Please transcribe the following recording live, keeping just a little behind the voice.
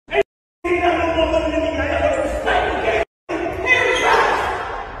Young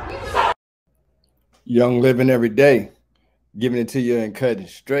living every day, giving it to you and cutting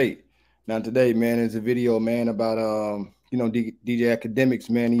straight. Now today, man, there's a video, man, about DJ Akademiks,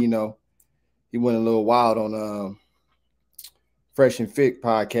 man. He went a little wild on Fresh and Fit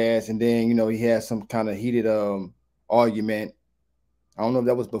podcast, and then he had some kind of heated argument. I don't know if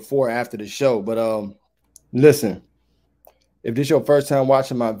that was before or after the show, but listen, if this is your first time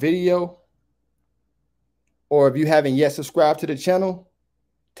watching my video, or if you haven't yet subscribed to the channel,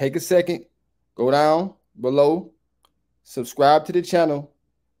 take a second, go down below, subscribe to the channel,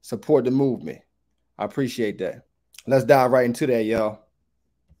 support the movement. I appreciate that. Let's dive right into that, y'all.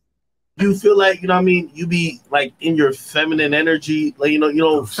 You feel like, you be like in your feminine energy, like,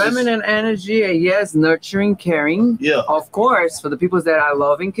 feminine energy, yes, nurturing, caring. Yeah. Of course, for the people that I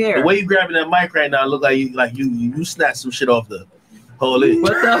love and care. The way you grabbing that mic right now, look like you snatched some shit off the whole it.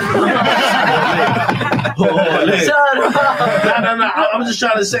 What the Shut up. No. I'm just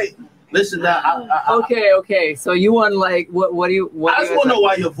trying to say, listen now. Okay. So you want what do you I just want to know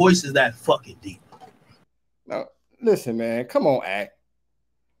why your voice is that fucking deep. Now, listen, man, come on, Act.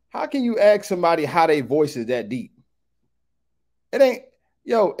 How can you ask somebody how their voice is that deep? It ain't,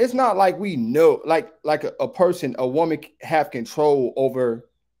 it's not like we know, like a person, a woman have control over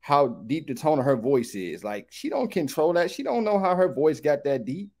how deep the tone of her voice is. Like, she don't control that. She don't know how her voice got that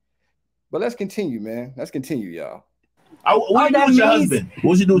deep. But let's continue, man. Let's continue, y'all. What do you do with your husband?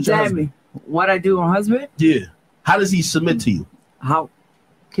 What you do with your husband? What I do with my husband? Yeah. How does he submit to you? How?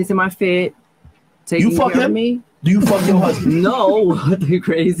 Kissing my feet, taking care of me. Do you fuck your husband? No, you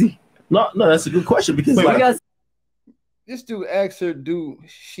crazy. No, that's a good question because this dude asks her, do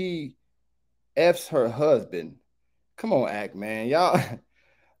she F's her husband? Come on, Act, man. Y'all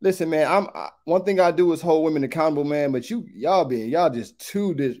listen, man. One thing I do is hold women accountable, man. But y'all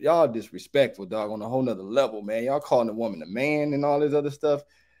disrespectful, dog, on a whole nother level, man. Y'all calling a woman a man and all this other stuff.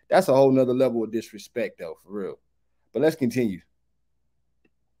 That's a whole nother level of disrespect, though, for real. But let's continue.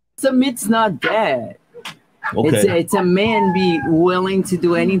 Submit's not bad. Okay. It's a man be willing to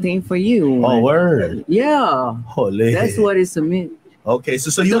do anything for you. Oh, word. Yeah. Holy. That's what it's submit. Okay,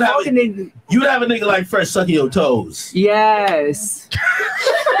 so you'd have a nigga like Fresh sucking your toes. Yes.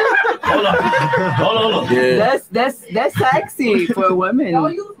 Hold on. Yeah. That's sexy for women.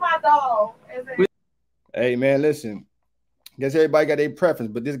 Don't use my dog. Hey, man, listen. Guess everybody got their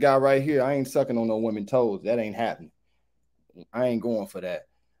preference, but this guy right here, I ain't sucking on no women's toes. That ain't happening. I ain't going for that.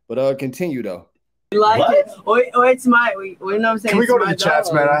 But continue though. You like it? Or it's my, you know what I'm saying? Can we go to the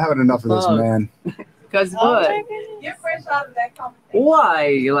chats, man? I haven't enough of this, man. Because what? Get Fresh out of that conversation.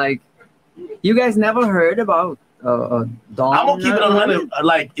 Why? Like, you guys never heard about Dawn? I'm gonna keep it on 100.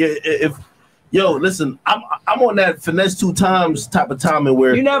 Like, if listen, I'm on that finesse 2 times type of timing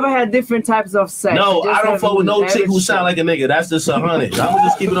where you never had different types of sex. No, I don't fuck with no chick who sound like a nigga. That's just 100. I'm gonna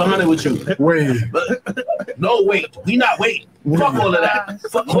just keep it 100 with you. Wait. No, wait. We not wait. Fuck all of that.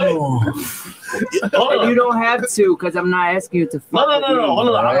 Fuck wait. And you don't have to, because I'm not asking you to fuck. No. Hold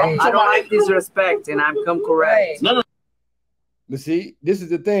on. I don't like disrespect, and I'm come correct. No. But see, this is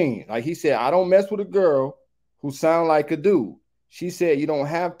the thing. Like he said, I don't mess with a girl who sound like a dude. She said you don't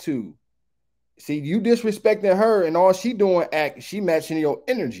have to. See, you disrespecting her, and all she doing, she matching your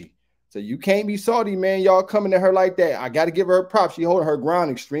energy. So you can't be salty, man. Y'all coming at her like that. I got to give her props. She holding her ground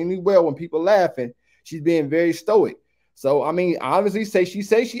extremely well when people laughing. She's being very stoic. So, I mean, obviously,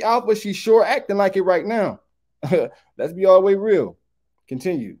 she out, but she's sure acting like it right now. Let's be all the way real.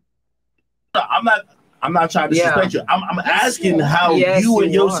 Continue. I'm not trying to disrespect you. I'm asking how you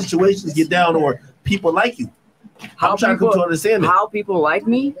and your situations get down, or people like you. I'm trying to understand it. How people like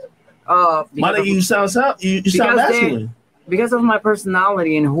me? My nigga, you sound masculine. Because of my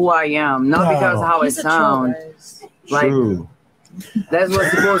personality and who I am, not because of how I sound. Like, true. That's what's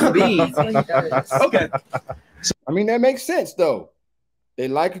supposed to be. Okay. I mean, that makes sense, though. They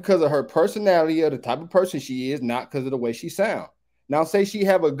like her because of her personality or the type of person she is, not because of the way she sounds. Now, say she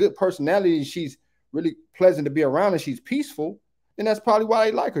have a good personality and she's really pleasant to be around and she's peaceful, then that's probably why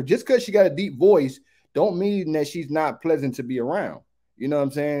they like her. Just because she got a deep voice don't mean that she's not pleasant to be around. You know what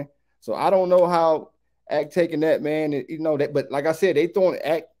I'm saying? So I don't know how Act taking that, man. That, but like I said, they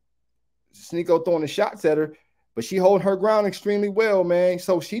Sneeko throwing the shots at her, but she holding her ground extremely well, man.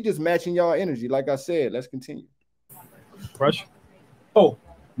 So she just matching y'all energy. Like I said, let's continue. Fresh. Oh,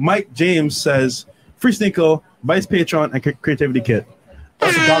 Mike James says, free Sneeko, Vice Patron, and Creativity Kit.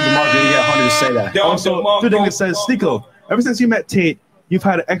 That's a dog market. You got Hunter to say that. Also, Tudinga says, Sneeko, ever since you met Tate, you've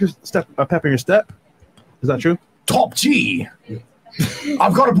had an extra pep in your step. Is that true? Top G.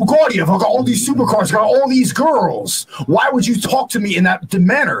 I've got a Bugatti. I've got all these supercars. I've got all these girls. Why would you talk to me in that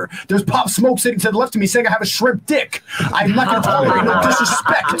manner? There's Pop Smoke sitting to the left of me saying I have a shrimp dick. I'm not going to tolerate no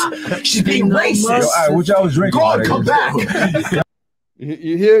disrespect. She's being racist. Which I was drinking. God, come back.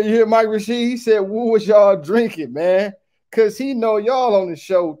 You hear Mike Rashid? He said, "What was y'all drinking, man?" Cause he know y'all on the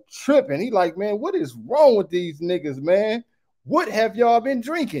show tripping. He like, man, what is wrong with these niggas, man? What have y'all been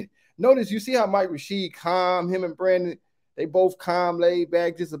drinking? Notice you see how Mike Rashid calm, him and Brandon, they both calm, laid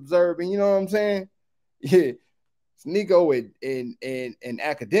back, just observing. You know what I'm saying? Yeah, Nico and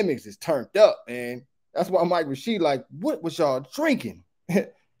Academics is turned up, man. That's why Mike Rashid like, what was y'all drinking?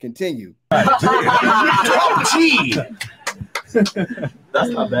 Continue. Top G. That's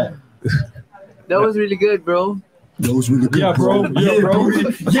not bad. That was really good, bro. That was really good, Yeah, bro. Yeah, bro.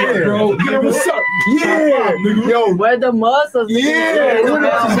 Yeah, bro. Yeah, what's up? Yeah. Yo, Where the muscles? yeah. Where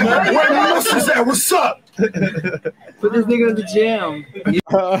the muscles at? What's up? Put this nigga in the gym.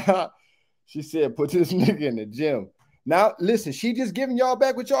 She said, put this nigga in the gym. Now, listen, she just giving y'all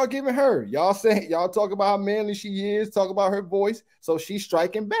back what y'all giving her. Y'all say, y'all talk about how manly she is, talk about her voice, so she's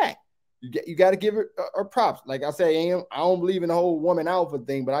striking back. You got to give her props. Like I say, I don't believe in the whole woman alpha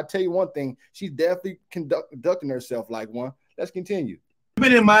thing, but I tell you one thing, she's definitely conducting herself like one. Let's continue. I've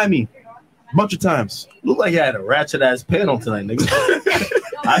been in Miami a bunch of times. Look like you had a ratchet ass panel tonight, nigga.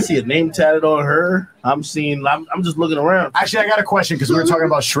 I see a name tatted on her. I'm just looking around. Actually, I got a question because we were talking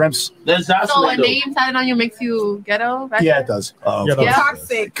about shrimps. That's So a name tatted on you makes you ghetto? Right? Yeah, it does. Yeah.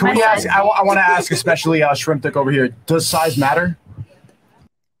 Toxic. Can we ask? I want to ask, especially Shrimp Dick over here. Does size matter?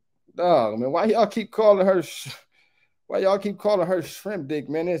 Dog, man, why y'all keep calling her? Why y'all keep calling her Shrimp Dick,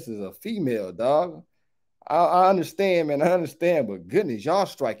 man? This is a female, dog. I understand, man. I understand, but goodness, y'all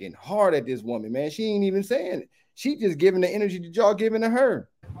striking hard at this woman, man. She ain't even saying it. She just giving the energy that y'all giving to her.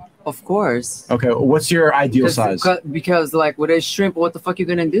 Of course. Okay, what's your ideal size? Because like with a shrimp, what the fuck you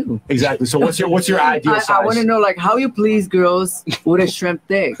gonna do? Exactly. So what's your ideal size? I want to know like how you please girls with a shrimp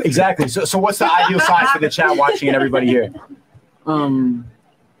dick. Exactly. So what's the ideal size for the chat watching and everybody here?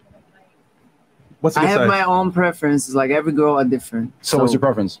 What's I have my own preferences. Like every girl are different. So what's your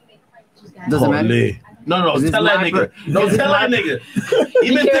preference? Doesn't matter. No, tell that nigga. No, tell that nigga.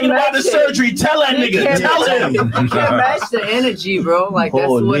 He been thinking about the surgery. Tell that nigga. Tell him. You can't match the energy, bro. Like that's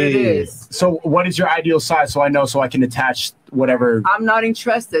what it is. So what is your ideal size? So I know, so I can attach whatever. I'm not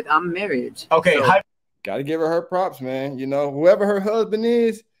interested. I'm married. Okay. So. Gotta give her props, man. You know, whoever her husband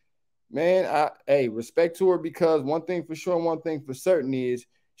is, man, hey, respect to her, because one thing for sure, one thing for certain is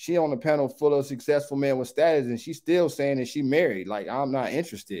she on a panel full of successful men with status, and she's still saying that she married. Like, I'm not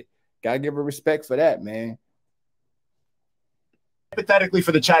interested. Gotta give her respect for that, man. Hypothetically,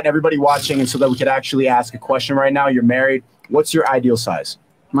 for the chat and everybody watching, and so that we could actually ask a question right now, you're married. What's your ideal size?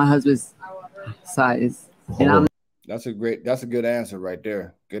 My husband's size. And that's a good answer right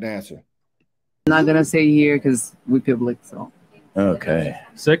there. Good answer. I'm not gonna say here because we public, so. Okay.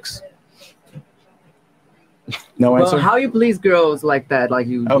 6. No answer. Well, how you please girls like that? Like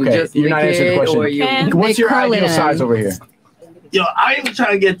you just you're not answering the question. Or you, what's your ideal size over here? Yo, I ain't even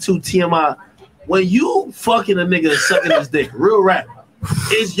trying to get too TMI. When you fucking a nigga sucking his dick, real rap,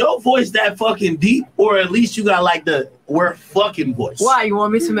 is your voice that fucking deep, or at least you got like the we're fucking voice? Why, you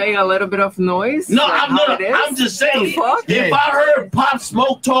want me to make a little bit of noise? No, like I'm just saying. If I heard Pop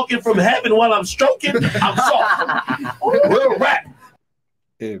Smoke talking from heaven while I'm stroking, I'm soft. Real rap.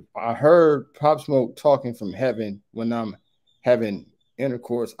 If I heard Pop Smoke talking from heaven when I'm having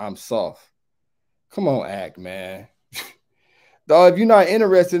intercourse, I'm soft. Come on, act, man. Dog, if you're not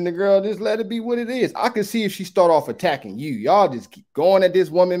interested in the girl, just let it be what it is. I can see if she start off attacking you. Y'all just keep going at this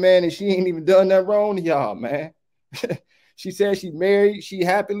woman, man, and she ain't even done that wrong to y'all, man. She said she's married. She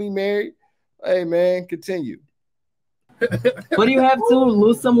happily married. Hey, man, continue. But you have to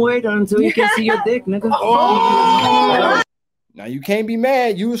lose some weight until you can see your dick, nigga. Oh. Now, you can't be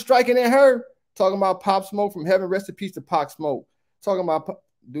mad. You was striking at her, talking about Pop Smoke from heaven. Rest in peace to Pop Smoke. Talking about,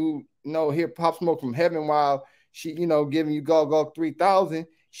 dude, here Pop Smoke from heaven while she, giving you Gog 3000.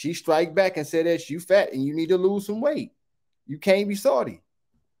 She strike back and said that you fat and you need to lose some weight. You can't be salty.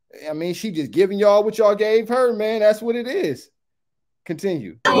 I mean, she just giving y'all what y'all gave her, man. That's what it is.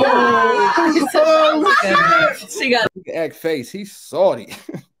 Continue. She got act face. He's salty.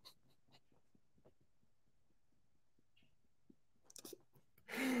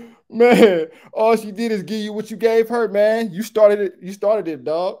 Man, all she did is give you what you gave her, man. You started it. You started it,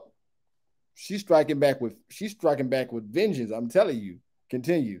 dog. She's striking back with vengeance. I'm telling you.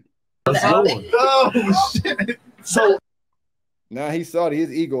 Continue. Oh shit. So now he's salty.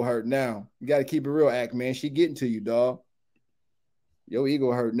 His ego hurt now. You got to keep it real, act, man. She getting to you, dog. Your ego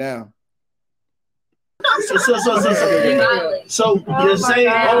hurt now. So you're saying,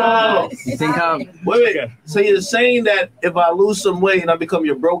 hold on. You think Wait. So you're saying that if I lose some weight and I become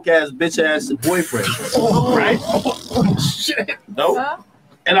your broke ass, bitch ass boyfriend, right? Shit. No.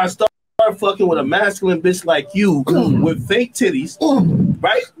 And I start fucking with a masculine bitch like you with fake titties,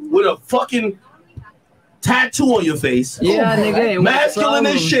 right? With a fucking tattoo on your face. Yeah, nigga. Masculine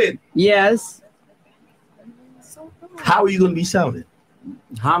as shit. Yes. How are you gonna be sounding?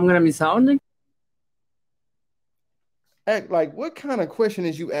 How I'm gonna be sounding? Like, what kind of question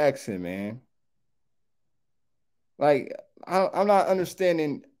is you asking, man? Like, I'm not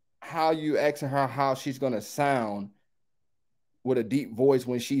understanding how you asking her how she's gonna sound with a deep voice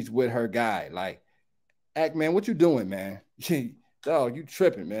when she's with her guy. Like, man, what you doing, man? Dog, you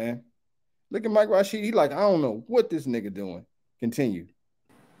tripping, man. Look at Mike Rashid. He like, I don't know what this nigga doing. Continue.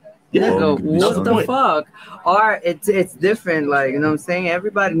 Nigga, what the fuck? Or it's different, like, you know what I'm saying?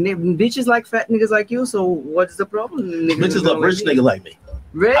 Everybody, bitches like fat niggas like you, so what's the problem? Bitches love rich nigga like me.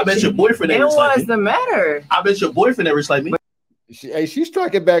 Rich? I bet your boyfriend never like me. What's the matter? I bet your boyfriend never like me. She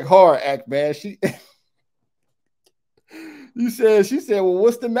struck it back hard, man. She said, well,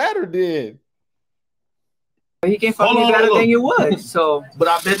 what's the matter then? He can't fuck me better than you would. So, but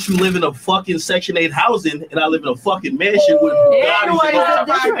I bet you live in a fucking Section 8 housing, and I live in a fucking mansion with.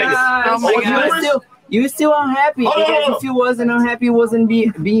 You still unhappy because if you wasn't unhappy, you wasn't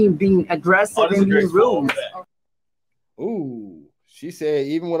being aggressive and being rude. Ooh, she said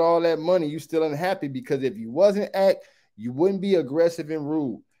even with all that money, you still unhappy because if you wasn't you wouldn't be aggressive and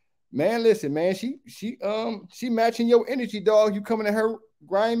rude. Man, listen, man, she matching your energy, dog. You coming at her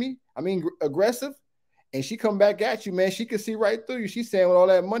aggressive. And she come back at you, man. She can see right through you. She's saying with all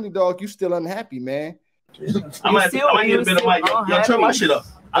that money, dog, you still unhappy, man. I might get a bit of mic. Y'all turn my shit up.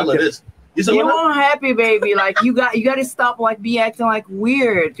 I love this. You unhappy, baby. Like you got to stop be acting like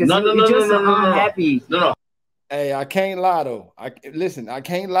weird because you're just unhappy. No. Hey, I can't lie though. I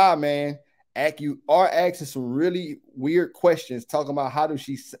can't lie, man. You are asking some really weird questions, talking about how does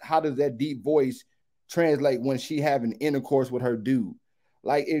that deep voice translate when she having intercourse with her dude?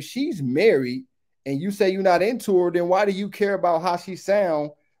 Like if she's married and you say you're not into her, then why do you care about how she sound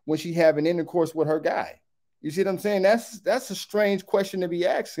when she having intercourse with her guy? You see what I'm saying? That's a strange question to be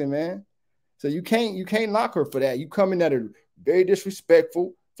asking, man. So you can't knock her for that. You coming at her very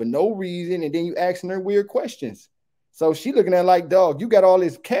disrespectful for no reason, and then you asking her weird questions. So she looking at like, dog, you got all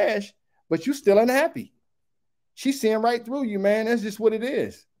this cash, but you still unhappy. She's seeing right through you, man. That's just what it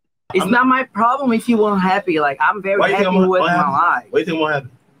is. It's not my problem if you weren't happy. Like I'm very happy with my life. What do you think won't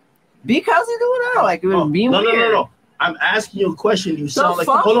happen? Because you do that, like being weird. No. I'm asking you a question. You sound like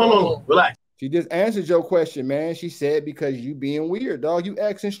hold on, relax. She just answered your question, man. She said because you being weird, dog. You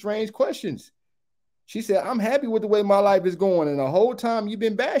asking strange questions. She said, I'm happy with the way my life is going. And the whole time you've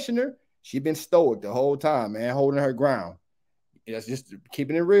been bashing her, she been stoic the whole time, man, holding her ground. That's just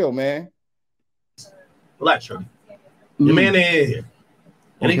keeping it real, man. Relax, Shirley. Your man ain't here.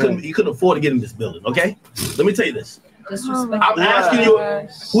 And he couldn't afford to get in this building, okay? Let me tell you this. I'm asking you,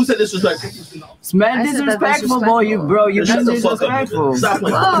 who said disrespectful? Man, disrespectful, boy. You've been disrespectful. Stop.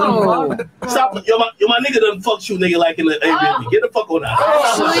 Stop. Yo, my nigga doesn't fuck you, nigga, like in the Airbnb. Get the fuck on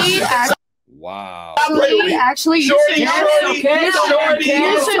out. Wow. Actually, you should know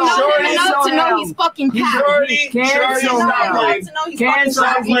enough to know he's fucking Shorty, stop playing.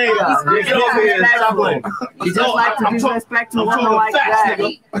 Stop playing. Get over here. Stop playing. You just like to disrespect a woman like that.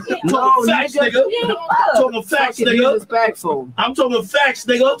 No, nigga. I'm talking facts, nigga. Disrespectful. I'm talking facts,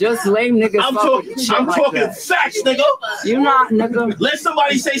 nigga. Just lame niggas. I'm talking facts, nigga. You not, nigga. Let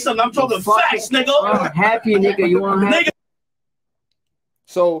somebody say something. I'm talking facts, nigga. Happy, nigga. You want happy?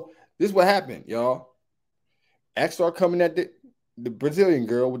 So this is what happened, y'all. X start coming at the Brazilian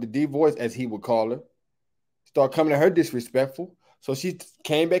girl with the deep voice, as he would call her. Start coming at her disrespectful. So she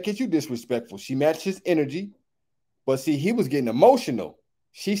came back at you disrespectful. She matched his energy. But see, he was getting emotional.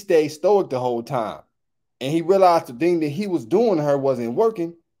 She stayed stoic the whole time. And he realized the thing that he was doing to her wasn't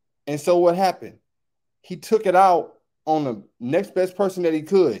working. And so what happened? He took it out on the next best person that he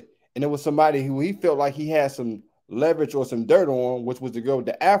could. And it was somebody who he felt like he had some leverage or some dirt on, which was the girl with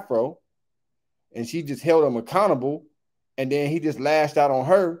the afro. And she just held him accountable. And then he just lashed out on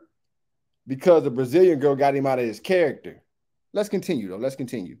her because the Brazilian girl got him out of his character. Let's continue, though. Let's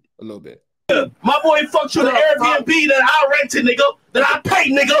continue a little bit. My boy fucked you the Airbnb that I rented, nigga. That I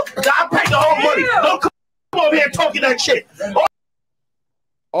paid, nigga. That I paid the whole money. Don't come over here talking that shit.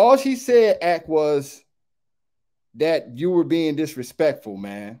 All she said, Act, was that you were being disrespectful,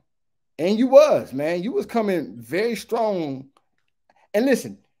 man. And you was, man. You was coming very strong. And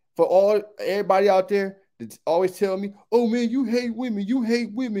listen, for everybody out there that's always telling me, oh, man, you hate women. You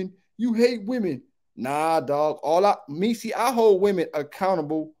hate women. You hate women. Nah, dog. I hold women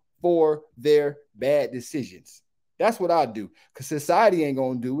accountable for their bad decisions. That's what I do. Because society ain't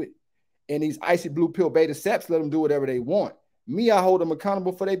gonna do it. And these icy blue pill beta seps let them do whatever they want. Me, I hold them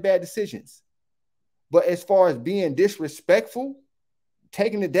accountable for their bad decisions. But as far as being disrespectful,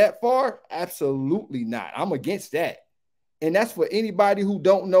 taking it that far, absolutely not. I'm against that. And that's for anybody who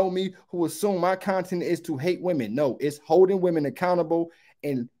don't know me, who assume my content is to hate women. No, it's holding women accountable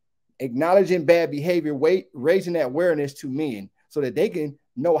and acknowledging bad behavior, raising that awareness to men so that they can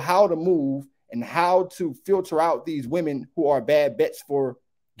know how to move and how to filter out these women who are bad bets for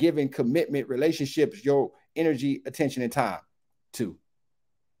giving commitment, relationships, your energy, attention, and time to.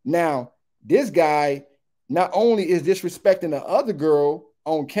 Now, this guy not only is disrespecting the other girl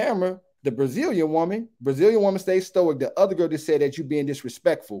on camera, the Brazilian woman stays stoic. The other girl just said that you being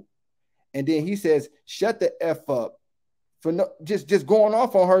disrespectful. And then he says, shut the F up for just going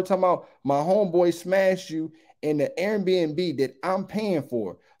off on her, talking about my homeboy smashed you in the Airbnb that I'm paying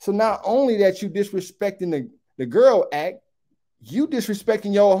for. So not only that you disrespecting the girl act, you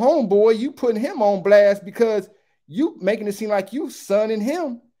disrespecting your homeboy, you putting him on blast because you making it seem like you sonning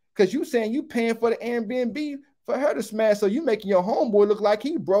him because you saying you paying for the Airbnb for her to smash. So you making your homeboy look like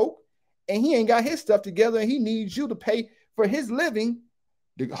he broke and he ain't got his stuff together and he needs you to pay for his living.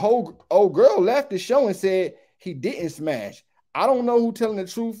 The whole old girl left the show and said he didn't smash. I don't know who telling the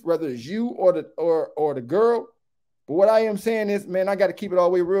truth, whether it's you or the girl. But what I am saying is, man, I got to keep it all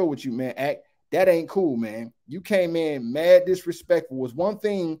the way real with you, man. That ain't cool, man. You came in mad disrespectful. It was one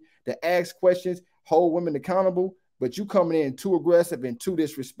thing to ask questions, hold women accountable, but you coming in too aggressive and too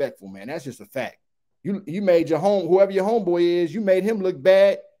disrespectful, man. That's just a fact. You made whoever your homeboy is, you made him look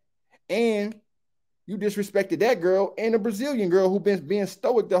bad, and you disrespected that girl and the Brazilian girl who been being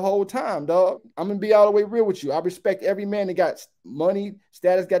stoic the whole time, dog. I'm gonna be all the way real with you. I respect every man that got money,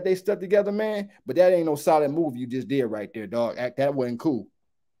 status, got their stuff together, man. But that ain't no solid move you just did right there, dog. That wasn't cool.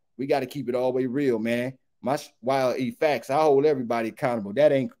 We got to keep it all the way real, man. My wild facts, I hold everybody accountable.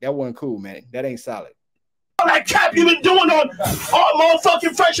 That wasn't cool, man. That ain't solid. All that cap you been doing on all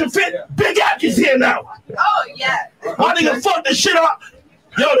motherfucking Fresh and Fit, Big Ak is here now. Oh, yeah. My nigga fucked the shit up.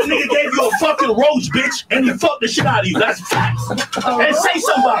 Yo, the nigga gave you a fucking rose, bitch, and he fucked the shit out of you. That's facts. And say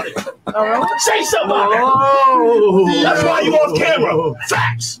somebody. Say somebody. Whoa. That's why you off camera.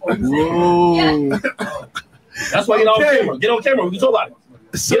 Facts. Whoa. That's why you're on camera. Get on camera. We can talk about it.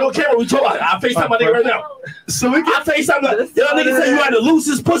 Get on camera. We talk about it. I'll FaceTime my nigga right now. I'll FaceTime that. Yo, nigga said you had the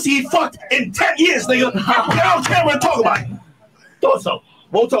loosest pussy he fucked in 10 years, nigga. Get on camera and talk about it. Thought so.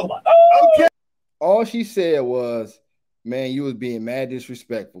 We'll talk about it. Okay. All she said was, man, you was being mad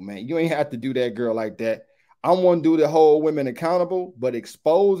disrespectful, man. You ain't have to do that girl like that. I'm one dude that hold women accountable, but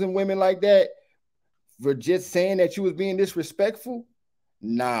exposing women like that for just saying that you was being disrespectful,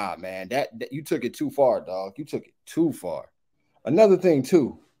 nah, man, that you took it too far, dog. You took it too far. Another thing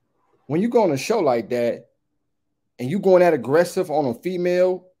too, when you go on a show like that and you going that aggressive on a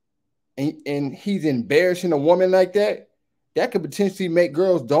female and he's embarrassing a woman like that, that could potentially make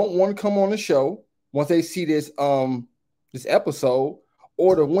girls don't want to come on the show once they see this episode,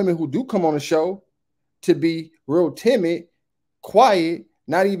 or the women who do come on the show to be real timid, quiet,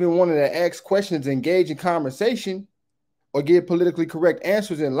 not even wanting to ask questions, engage in conversation, or give politically correct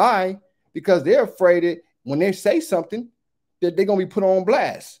answers and lie because they're afraid that when they say something that they're gonna be put on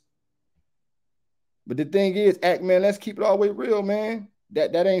blast. But the thing is, man, let's keep it all the way real, man.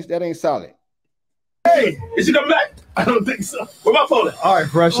 That ain't solid. Hey, is he coming back? I don't think so. Where my phone at? All right,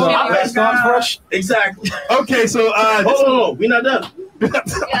 Fresh. That's not Fresh. Exactly. Okay, so hold on. We're not done.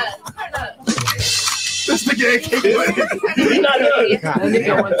 This nigga ain't kicking. We not done. That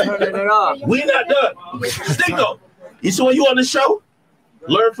nigga want to turn it off. We not done. Stinko, you see when you on the show?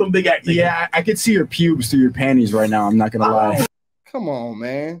 Learn from Big Ak. Yeah, I could see your pubes through your panties right now. I'm not gonna lie. Come on,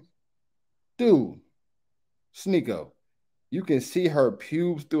 man. Dude, Sneeko, you can see her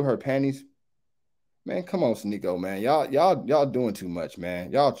pubes through her panties. Man, come on, Sneeko, man. Y'all doing too much,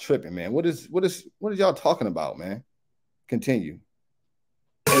 man. Y'all tripping, man. What is y'all talking about, man? Continue.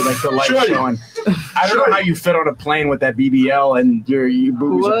 Like the light showing. I don't know how you fit on a plane with that BBL and your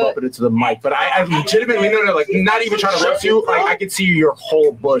boobs are bumping into the mic, but I legitimately know, like, not even trying to roast you. Like, I can see your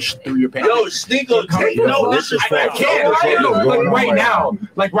whole bush through your pants. Yo, Sneeko, take no disrespect. I can't.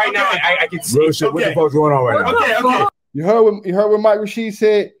 Like right now, I can see. Real shit. What the fuck's going on right now? Okay. You heard what Mike Rashid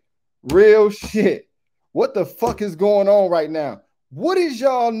said? Real shit. What the fuck is going on right now? What is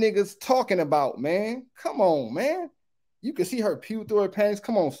y'all niggas talking about, man? Come on, man. You can see her pew through her panties.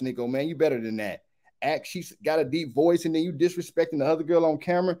 Come on, Sneeko, man. You better than that. She's got a deep voice, and then you disrespecting the other girl on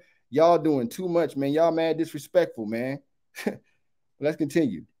camera. Y'all doing too much, man. Y'all mad disrespectful, man. Let's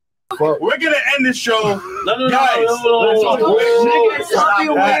continue. We're gonna end this show. No, Guys, Nigga,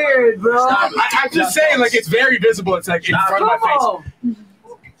 something weird, bro. I'm just saying, like, it's very visible. It's like in front of my face.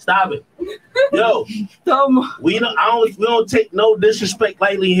 Stop it. Yo, we don't take no disrespect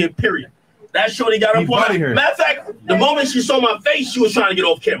lightly here, period. That shorty got up on her. Matter of fact, the moment she saw my face, she was trying to get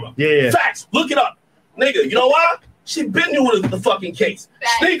off camera. Yeah. Facts. Look it up. Nigga, you know why? She been doing the fucking case.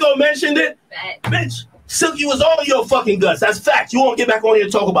 Sneeko mentioned it. Bitch, Silky was all your fucking guts. That's facts. You won't get back on here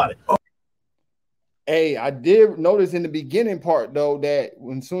and talk about it. Hey, I did notice in the beginning part, though, that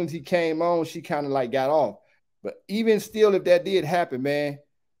as soon as he came on, she kind of like got off. But even still, if that did happen, man,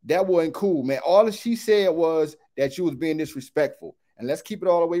 that wasn't cool, man. All that she said was that you was being disrespectful. And let's keep it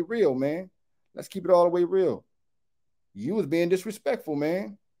all the way real, man. Let's keep it all the way real. You was being disrespectful,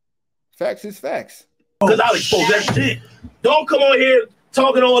 man. Facts is facts. Because I'll expose that shit. Don't come on here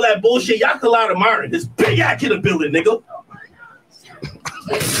talking all that bullshit. Y'all can lie to Myron. This big act in the building, nigga.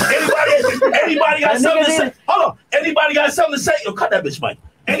 Anybody got something to say? Hold on. Anybody got something to say? Yo, cut that bitch, Mike.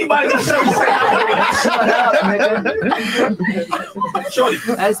 Anybody got something to say? Shut up, nigga. Shorty.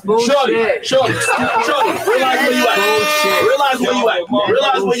 That's bullshit. Shorty. Realize where you at.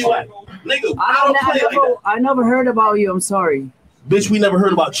 Realize where you at. Nigga, I never heard about you. I'm sorry. Bitch, we never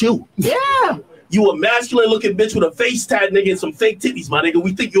heard about you. Yeah. You a masculine looking bitch with a face tat nigga and some fake titties, my nigga.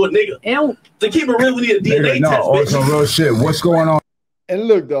 We think you're a nigga. And to keep it real, we need a DNA test, bitch. Some real shit. What's going on? And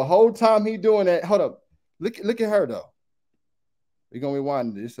look, the whole time he doing that, hold up. Look at her, though. We're going to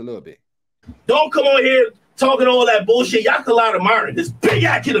rewind this a little bit. Don't come on here talking all that bullshit. Y'all can lie to Myron. This big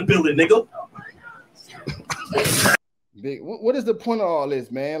act in the building, nigga. What is the point of all this,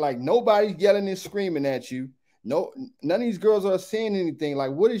 man? Like, nobody's yelling and screaming at you. No, none of these girls are saying anything.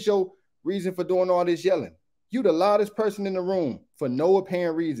 Like, what is your reason for doing all this yelling? You the loudest person in the room for no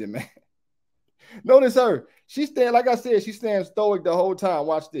apparent reason, man. Notice her. She's staying, like I said, she's staying stoic the whole time.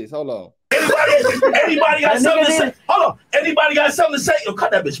 Watch this. Hold on. Anybody got something to say? Hold on. Anybody got something to say? Yo,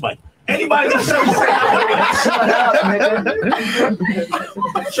 cut that bitch, Mike. Anybody got something to say? shut up, nigga.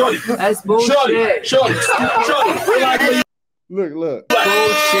 Shorty. That's bullshit. Shorty. Realize where you Look.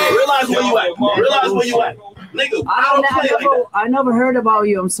 Bullshit. Realize where you at. Realize where you at. Nigga, I never heard about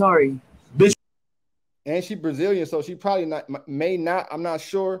you. I'm sorry. Bitch. And she Brazilian, so she probably may not. I'm not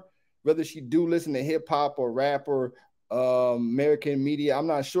sure whether she do listen to hip hop or rap or American media. I'm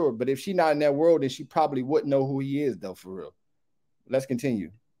not sure, but if she not in that world, then she probably wouldn't know who he is, though. For real. Let's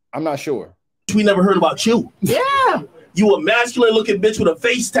continue. I'm not sure. We never heard about you. Yeah. You a masculine looking bitch with a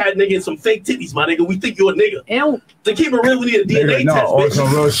face tat nigga and some fake titties, my nigga. We think you're a nigga. And to keep it real, we need a DNA test, bitch.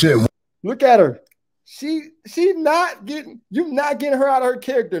 Some real shit. Look at her. She not getting, you not getting her out of her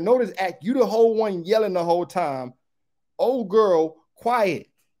character. Notice act. You the whole one yelling the whole time. Old girl, quiet.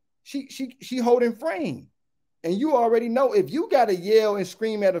 She holding frame. And you already know if you gotta yell and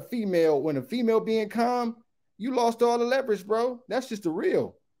scream at a female when a female being calm, you lost all the leverage, bro. That's just the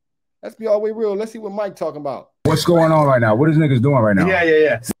real. Let's be all the way real. Let's see what Mike talking about. What's going on right now? What is niggas doing right now?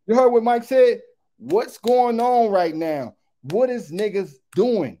 Yeah. You heard what Mike said? What's going on right now? What is niggas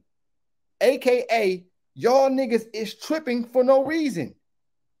doing? AKA, y'all niggas is tripping for no reason.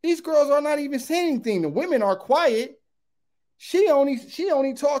 These girls are not even saying anything. The women are quiet. She only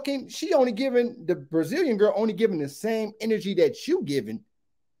talking, she only giving, the Brazilian girl only giving the same energy that you giving.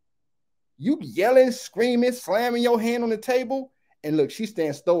 You yelling, screaming, slamming your hand on the table. And look, she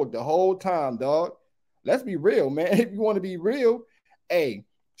stands stoic the whole time, dog. Let's be real, man. If you want to be real, hey,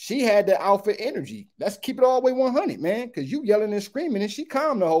 she had the alpha energy. Let's keep it all the way 100, man, because you yelling and screaming and she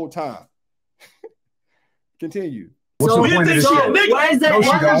calm the whole time. Continue. So why is the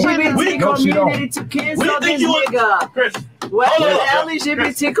LGBT community to cancel this nigga? Why is the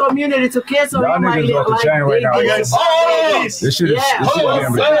LGBT community to cancel him like this? This shit is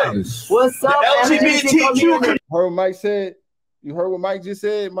ridiculous. What's up, LGBT community? Heard what Mike said? You heard what Mike just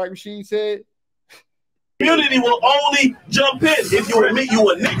said? Mike Rashid said? Community will only jump in if you admit you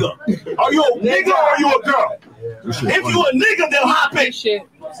a nigga. Are you a nigga or are you a girl? If you a nigga, they'll hop in.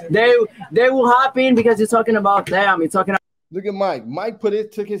 They will hop in because you're talking about them. You're talking. Look at Mike. Mike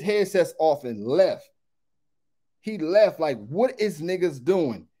took his headsets off and left. He left like, what is niggas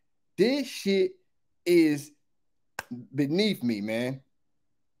doing? This shit is beneath me, man.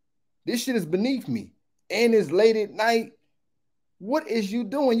 This shit is beneath me. And it's late at night. What is you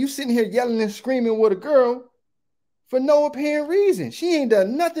doing? You sitting here yelling and screaming with a girl for no apparent reason. She ain't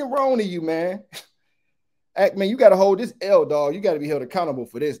done nothing wrong to you, man. Act, man, you got to hold this L, dog. You got to be held accountable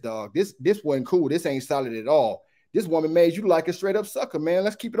for this, dog. This wasn't cool. This ain't solid at all. This woman made you like a straight up sucker, man.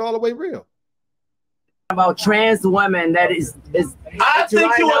 Let's keep it all the way real. About trans women, that is I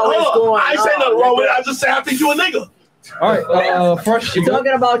think you a nigga. I ain't saying nothing wrong with it. I just say I think you a nigga. All right, Fresh. You're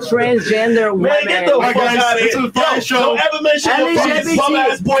talking about transgender women. Man, get the fuck out of here. Don't ever mention your fucking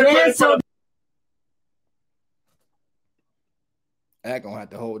bum-ass boyfriend for the... I gonna have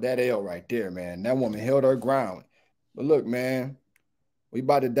to hold that L right there, man. That woman held her ground. But look, man, we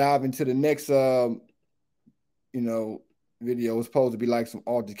about to dive into the next video. It's supposed to be like some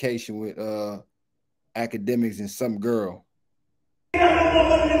altercation with academics and some girl.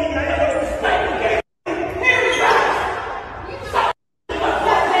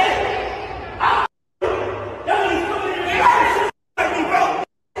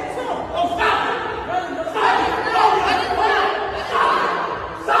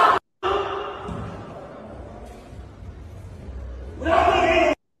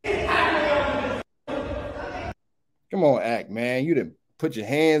 Come on, Act, man. You done put your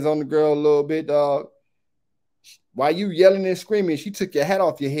hands on the girl a little bit, dog. While you yelling and screaming, she took your hat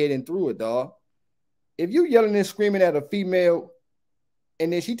off your head and threw it, dog. If you yelling and screaming at a female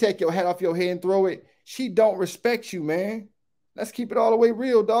and then she take your hat off your head and throw it, she don't respect you, man. Let's keep it all the way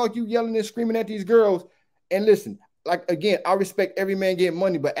real, dog. You yelling and screaming at these girls. And listen, like, again, I respect every man getting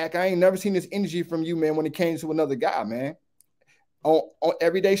money, but Act, I ain't never seen this energy from you, man, when it came to another guy, man. On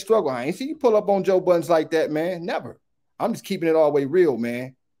everyday struggle. I ain't see you pull up on Joe Buttons like that, man. Never. I'm just keeping it all the way real,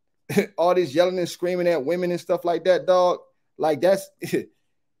 man. All this yelling and screaming at women and stuff like that, dog. Like that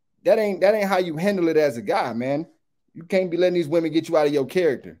ain't how you handle it as a guy, man. You can't be letting these women get you out of your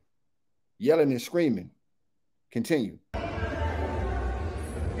character. Yelling and screaming. Continue.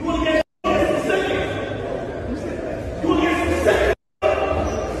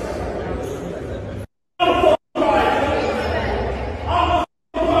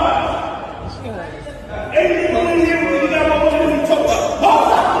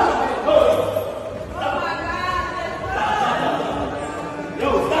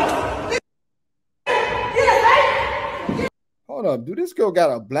 Hold up, dude. This girl got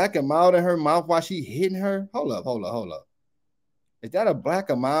a black and mild in her mouth while she hitting her. Hold up. Is that a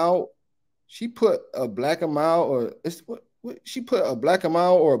black and mild? She put a black and mild, or it's what she put a black and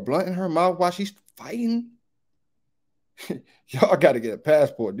mild or a blunt in her mouth while she's fighting. Y'all got to get a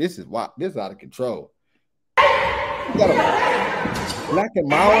passport. This is out of control. You got a black and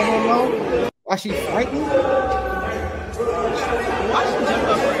mild in her mouth while she's fighting.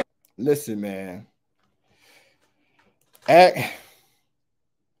 Listen, man. Act,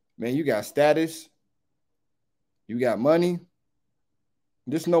 man, you got status, you got money.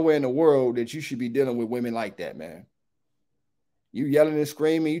 There's nowhere in the world that you should be dealing with women like that, man. You yelling and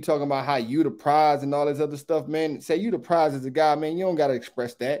screaming, you talking about how you the prize and all this other stuff, man. Say you the prize as a guy, man, you don't got to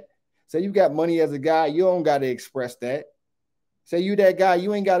express that. Say you got money as a guy, you don't got to express that. Say you that guy,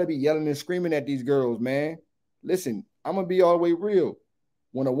 you ain't got to be yelling and screaming at these girls, man. Listen, I'm going to be all the way real.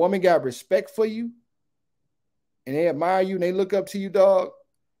 When a woman got respect for you, and they admire you and they look up to you, dog,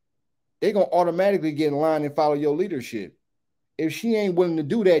 they're going to automatically get in line and follow your leadership. If she ain't willing to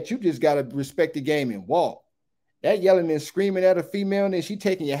do that, you just got to respect the game and walk. That yelling and screaming at a female and then she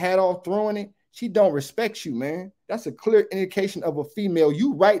taking your hat off, throwing it, she don't respect you, man. That's a clear indication of a female.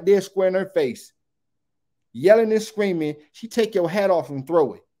 You right there square in her face. Yelling and screaming, she take your hat off and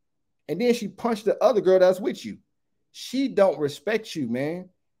throw it. And then she punched the other girl that's with you. She don't respect you, man.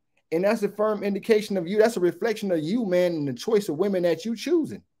 And that's a firm indication of you. That's a reflection of you, man, and the choice of women that you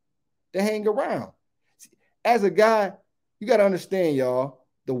choosing to hang around. As a guy, you got to understand, y'all,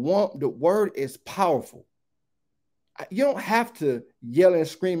 the word is powerful. You don't have to yell and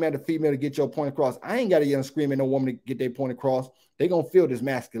scream at a female to get your point across. I ain't got to yell and scream at no woman to get their point across. They're going to feel this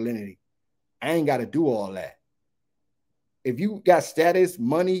masculinity. I ain't got to do all that. If you got status,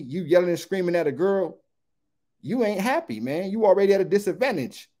 money, you yelling and screaming at a girl, you ain't happy, man. You already at a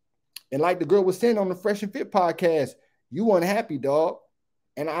disadvantage. And like the girl was saying on the Fresh and Fit podcast, you unhappy, dog.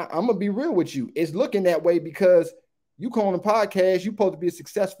 And I'm going to be real with you. It's looking that way because you call on the podcast, you supposed to be a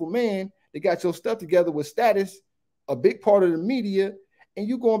successful man. They got your stuff together with status, a big part of the media, and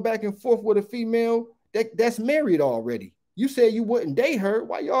you going back and forth with a female that's married already. You said you wouldn't date her.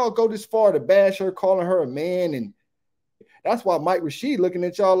 Why y'all go this far to bash her, calling her a man? And that's why Mike Rashid looking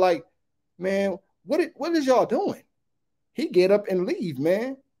at y'all like, man, what is y'all doing? He get up and leave,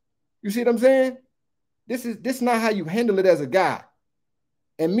 man. You see what I'm saying? This is not how you handle it as a guy.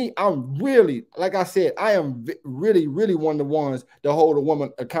 And me, I'm really, like I said, I am really, really one of the ones to hold a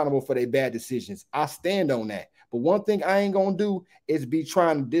woman accountable for their bad decisions. I stand on that. But one thing I ain't going to do is be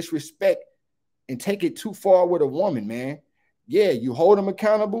trying to disrespect and take it too far with a woman, man. Yeah, you hold them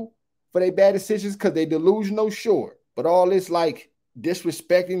accountable for their bad decisions because they delusional, sure. But all this like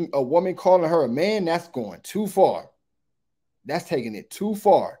disrespecting a woman, calling her a man, that's going too far. That's taking it too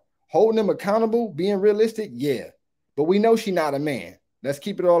far. Holding them accountable, being realistic, yeah. But we know she not a man. Let's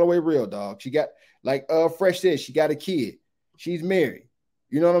keep it all the way real, dog. She got, like Fresh said, she got a kid. She's married.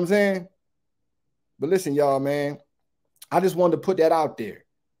 You know what I'm saying? But listen, y'all, man, I just wanted to put that out there.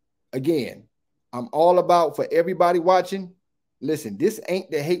 Again, I'm all about, for everybody watching, listen, this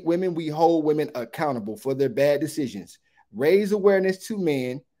ain't to hate women. We hold women accountable for their bad decisions. Raise awareness to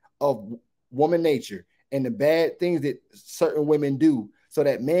men of woman nature and the bad things that certain women do so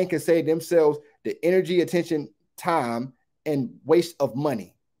that men can save themselves the energy, attention, time, and waste of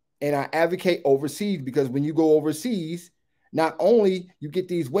money. And I advocate overseas, because when you go overseas, not only you get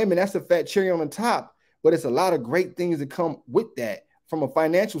these women, that's a fat cherry on the top, but it's a lot of great things that come with that from a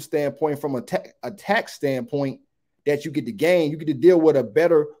financial standpoint, from a tax standpoint, that you get to gain. You get to deal with a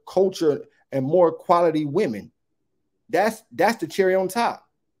better culture and more quality women. That's the cherry on top.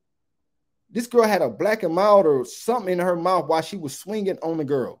 This girl had a black and mild or something in her mouth while she was swinging on the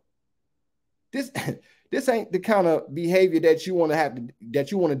girl. This ain't the kind of behavior that you want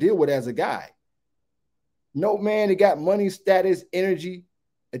to deal with as a guy. No man that got money, status, energy,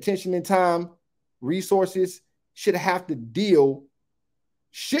 attention and time, resources shouldn't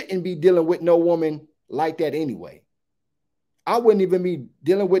be dealing with no woman like that anyway. I wouldn't even be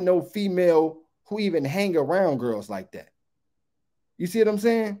dealing with no female who even hang around girls like that. You see what I'm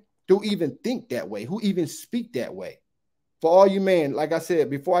saying? Who even think that way, who even speak that way. For all you men, like I said,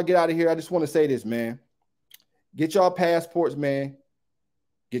 before I get out of here, I just want to say this, man. Get y'all passports, man.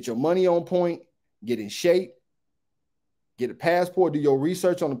 Get your money on point. Get in shape. Get a passport. Do your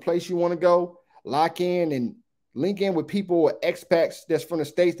research on the place you want to go. Lock in and link in with people or expats that's from the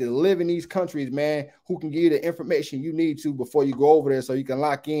States that live in these countries, man, who can give you the information you need to before you go over there so you can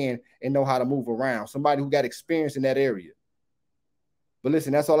lock in and know how to move around. Somebody who got experience in that area. But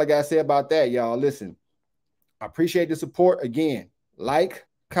listen, that's all I got to say about that, y'all. Listen, I appreciate the support. Again, like,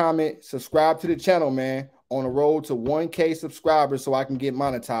 comment, subscribe to the channel, man. On the road to 1K subscribers so I can get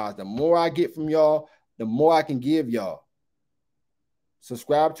monetized. The more I get from y'all, the more I can give y'all.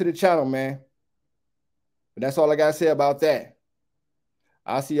 Subscribe to the channel, man. But that's all I got to say about that.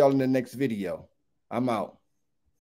 I'll see y'all in the next video. I'm out.